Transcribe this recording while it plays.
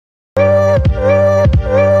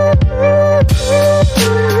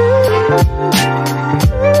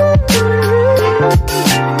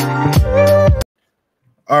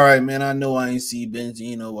right, man. I know I ain't see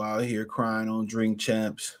Benzino out here crying on Drink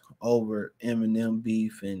Champs over Eminem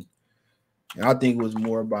beef, and I think it was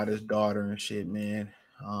more about his daughter and shit, man.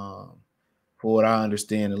 For what I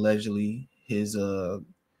understand, allegedly his the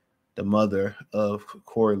mother of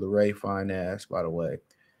Corey LeRae, fine ass, by the way.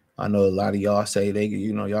 I know a lot of y'all say they,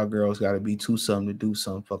 y'all girls got to be too something to do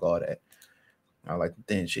something. Fuck all that. I like the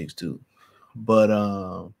thin chicks too, but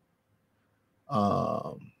um,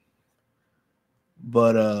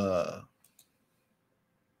 but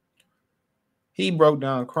he broke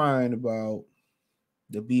down crying about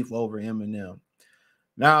the beef over Eminem.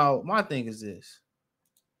 Now, my thing is this.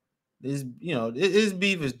 This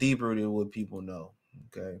beef is deeper than what people know.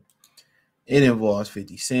 Okay. It involves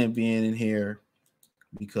 50 Cent being in here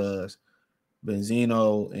because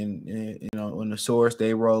Benzino and on the source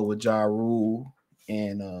they rolled with Ja Rule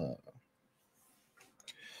and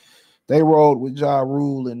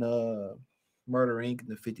Murder Inc. and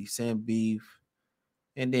the 50 Cent beef.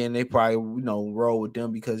 And then they probably, roll with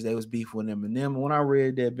them because they was beef with Eminem. And when I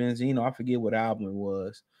read that Benzino, I forget what album it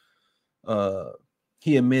was.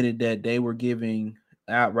 He admitted that they were giving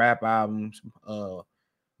out rap albums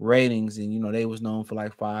ratings, and they was known for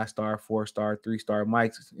like 5-star, 4-star, 3-star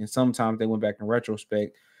mics. And sometimes they went back in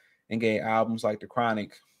retrospect and gave albums like The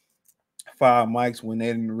Chronic 5 mics when they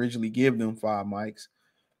didn't originally give them 5 mics.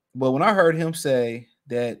 But when I heard him say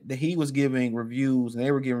that he was giving reviews and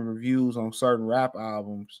they were giving reviews on certain rap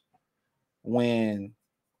albums when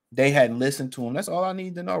they hadn't listened to him, that's all I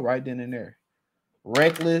need to know right then and there.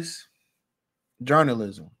 Reckless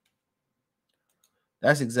journalism.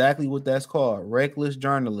 That's exactly what that's called. Reckless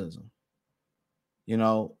journalism.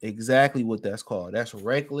 Exactly what that's called. That's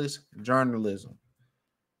reckless journalism.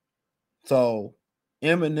 So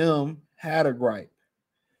Eminem had a gripe.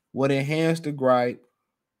 What enhanced the gripe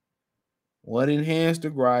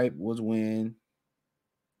was when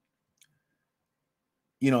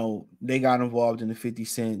they got involved in the 50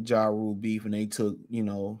 Cent Ja Rule beef and they took,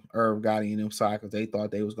 Irv Gotti and them side because they thought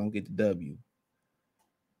they was going to get the W.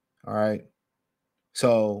 All right.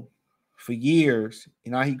 So for years,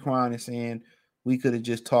 he crying and saying, we could have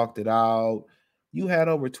just talked it out. You had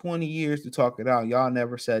over 20 years to talk it out. Y'all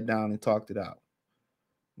never sat down and talked it out.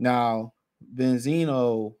 Now,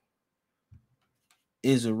 Benzino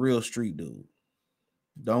is a real street dude.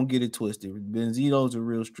 Don't get it twisted. Benzino's a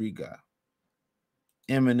real street guy.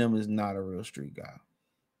 Eminem is not a real street guy.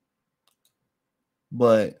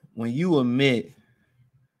 But when you admit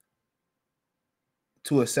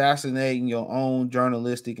to assassinating your own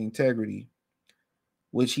journalistic integrity,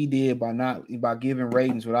 which he did by giving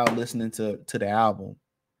ratings without listening to the album,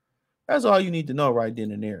 that's all you need to know right then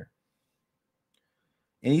and there.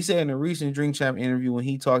 And he said in a recent Drink Champ interview when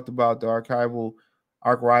he talked about the arch rival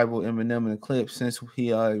Eminem in the clip, since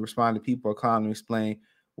he responded to people calling to explain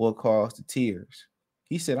what caused the tears.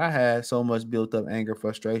 He said, I had so much built up anger,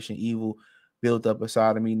 frustration, evil built up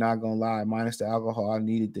inside of me. Not gonna lie, minus the alcohol, I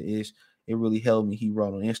needed the ish. It really helped me. He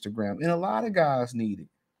wrote on Instagram. And a lot of guys need it.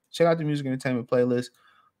 Check out the music entertainment playlist.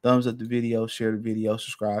 Thumbs up the video, share the video,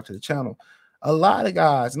 subscribe to the channel. A lot of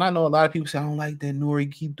guys, and I know a lot of people say, I don't like that,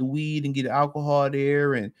 Nori, keep the weed and get alcohol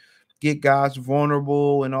there and get guys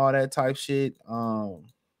vulnerable and all that type shit.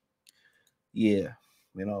 Yeah,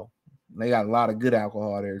 they got a lot of good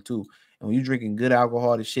alcohol there too. And when you're drinking good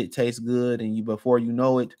alcohol, the shit tastes good. And before you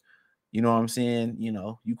know it, you know what I'm saying?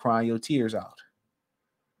 You crying your tears out.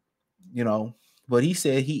 But he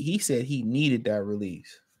said he needed that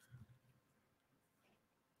release.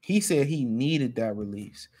 He said he needed that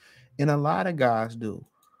release. And a lot of guys do.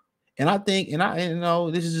 And I think,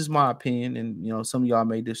 this is just my opinion, and some of y'all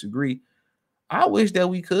may disagree. I wish that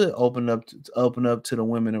we could open up to the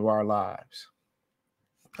women of our lives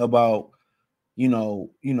about,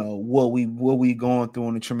 what we going through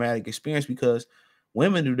in a traumatic experience, because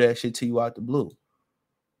women do that shit to you out the blue.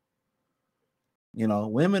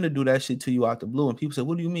 Women to do that shit to you out the blue. And people say,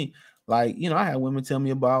 what do you mean? Like, I had women tell me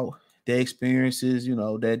about their experiences,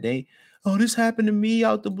 that they, this happened to me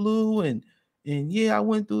out the blue. And yeah, I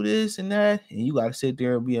went through this and that. And you got to sit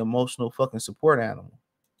there and be an emotional fucking support animal.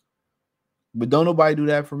 But don't nobody do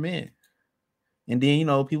that for men. And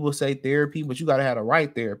then, people say therapy, but you got to have the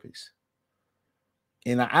right therapist.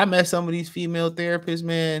 And I met some of these female therapists,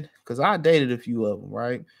 man, because I dated a few of them,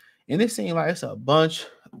 right? And it seemed like it's a bunch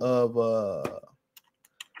of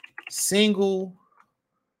single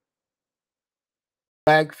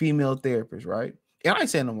black female therapists, right? And I ain't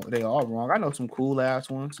saying they all wrong. I know some cool ass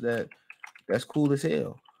ones that's cool as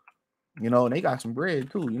hell. And they got some bread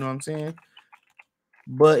too, you know what I'm saying?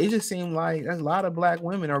 But it just seemed like a lot of black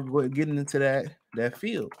women are getting into that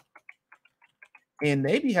field. And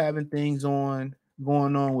they be having things on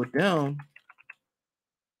going on with them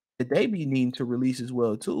that they be needing to release as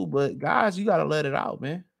well too. But guys, you gotta let it out,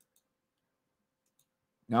 man.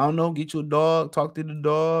 I don't know, get you a dog, talk to the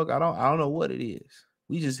dog. I don't know what it is.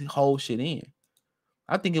 We just hold shit in.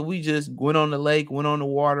 I think if we just went on the lake, went on the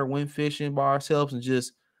water, went fishing by ourselves and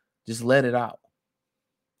just let it out.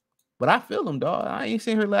 But I feel them, dog. I ain't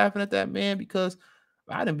sitting here laughing at that man because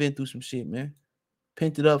I done been through some shit, man.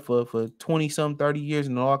 Pent it up for 20 some 30 years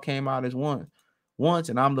and it all came out as once,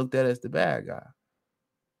 and I'm looked at as the bad guy.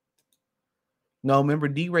 No, remember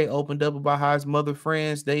D-Ray opened up about how his mother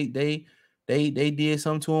friends they did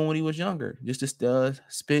something to him when he was younger, just to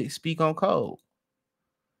speak on code,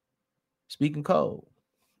 speaking code,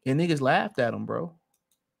 and niggas laughed at him, bro.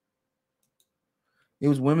 It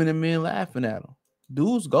was women and men laughing at him.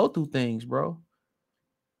 Dudes go through things, bro,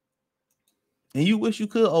 and you wish you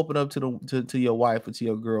could open up to your wife or to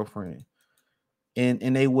your girlfriend,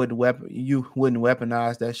 and they wouldn't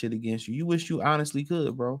weaponize that shit against you. You wish you honestly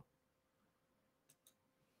could, bro.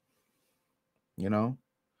 You know,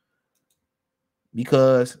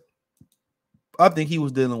 because I think he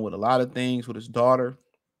was dealing with a lot of things with his daughter,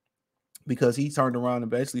 because he turned around and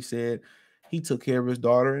basically said he took care of his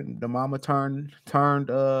daughter, and the mama turned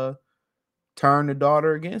the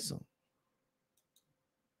daughter against him.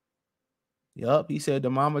 Yup, he said the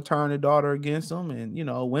mama turned the daughter against him,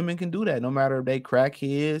 and women can do that no matter if they crack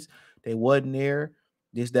kids, they wasn't there.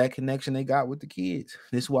 Just that connection they got with the kids.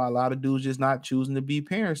 This is why a lot of dudes just not choosing to be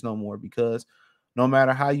parents no more, because no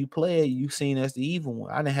matter how you play it, you seen as the evil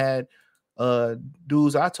one. I done had uh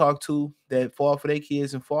dudes I talked to that fall for their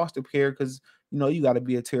kids in foster care because you got to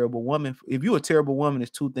be a terrible woman. If you're a terrible woman,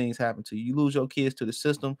 it's two things happen to you. You lose your kids to the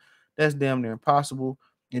system. That's damn near impossible.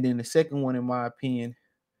 And then the second one, in my opinion,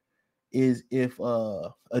 is if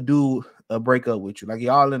a dude break up with you, like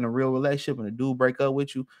y'all in a real relationship and a dude break up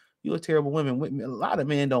with you, you're a terrible woman. A lot of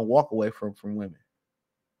men don't walk away from women.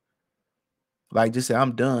 Like, just say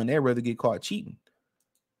I'm done. They'd rather get caught cheating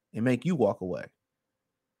and make you walk away.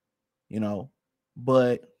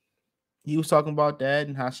 But he was talking about that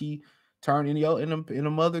and how she turned in a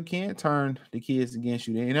mother can't turn the kids against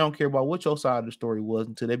you. And they don't care about what your side of the story was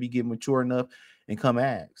until they be getting mature enough and come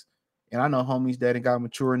ask. And I know homies that got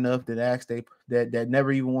mature enough that asked that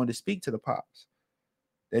never even wanted to speak to the pops.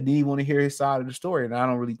 That didn't even want to hear his side of the story. And I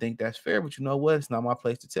don't really think that's fair, but you know what? It's not my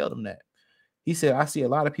place to tell them that. He said, I see a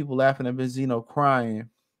lot of people laughing at Benzino crying.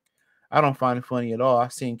 I don't find it funny at all.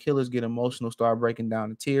 I've seen killers get emotional, start breaking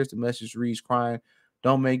down in tears. The message reads, crying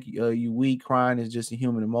don't make you weak. Crying is just a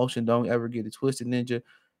human emotion. Don't ever get it twisted, ninja.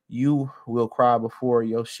 You will cry before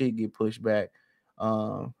your shit get pushed back.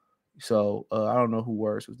 So I don't know who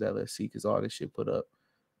words was that. Let's see, because all this shit put up.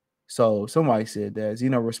 So somebody said that.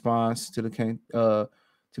 Zeno responds to the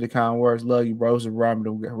kind words, love you, bro. It was a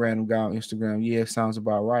random guy on Instagram. Yeah, sounds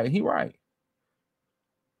about right. He right.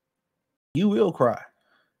 You will cry.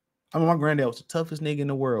 I mean, my granddad was the toughest nigga in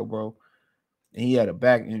the world, bro. And he had a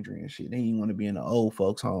back injury and shit. He didn't want to be in the old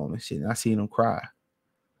folks' home and shit. And I seen him cry.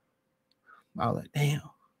 I was like, damn,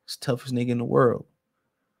 it's the toughest nigga in the world.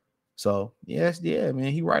 So, yeah,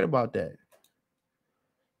 man, he right about that.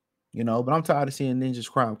 But I'm tired of seeing ninjas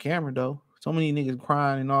cry on camera, though. So many niggas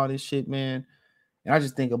crying and all this shit, man. And I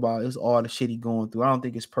just think about it's all the shit he going through. I don't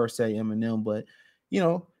think it's per se Eminem, but,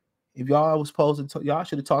 if y'all was supposed to, y'all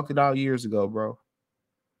should have talked it out years ago, bro.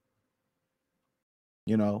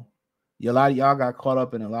 A lot of y'all got caught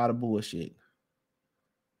up in a lot of bullshit.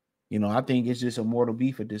 I think it's just a mortal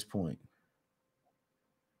beef at this point.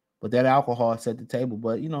 But that alcohol set the table.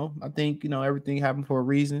 But I think everything happened for a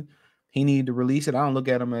reason. He needed to release it. I don't look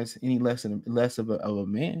at him as any less of a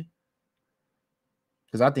man,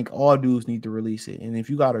 because I think all dudes need to release it. And if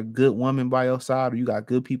you got a good woman by your side, or you got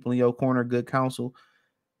good people in your corner, good counsel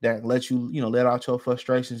that lets you let out your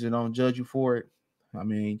frustrations and don't judge you for it, I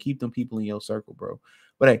mean, keep them people in your circle, bro.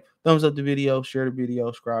 But hey, thumbs up the video, share the video,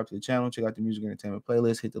 subscribe to the channel, check out the music entertainment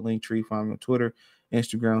playlist, hit the link tree, find me on Twitter,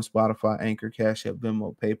 Instagram, Spotify, Anchor, Cash App,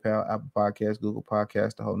 Venmo, PayPal, Apple Podcasts, Google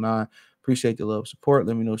Podcasts, the whole nine. Appreciate the love, support.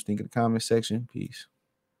 Let me know what you think in the comment section. Peace.